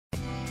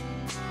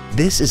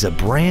This is a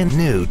brand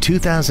new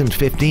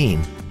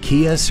 2015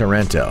 Kia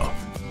Sorento.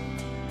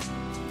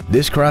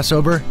 This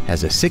crossover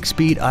has a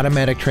 6-speed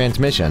automatic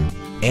transmission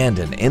and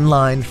an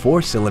inline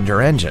 4-cylinder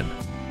engine.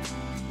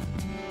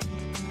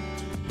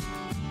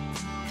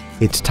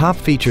 Its top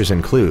features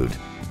include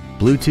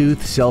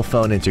Bluetooth cell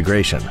phone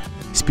integration,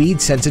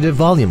 speed-sensitive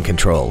volume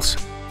controls,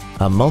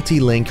 a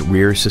multi-link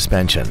rear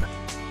suspension,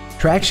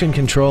 traction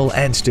control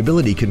and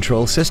stability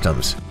control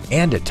systems,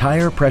 and a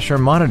tire pressure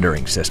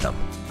monitoring system.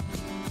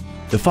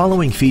 The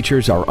following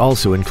features are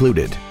also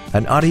included: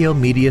 an audio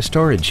media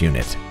storage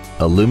unit,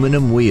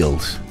 aluminum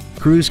wheels,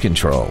 cruise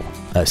control,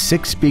 a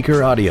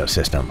 6-speaker audio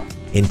system,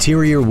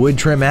 interior wood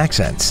trim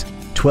accents,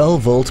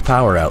 12-volt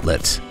power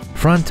outlets,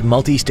 front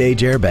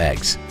multi-stage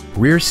airbags,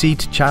 rear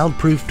seat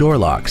child-proof door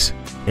locks,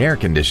 air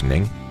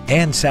conditioning,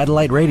 and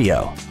satellite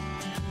radio.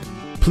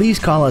 Please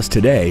call us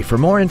today for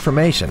more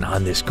information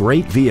on this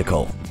great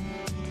vehicle.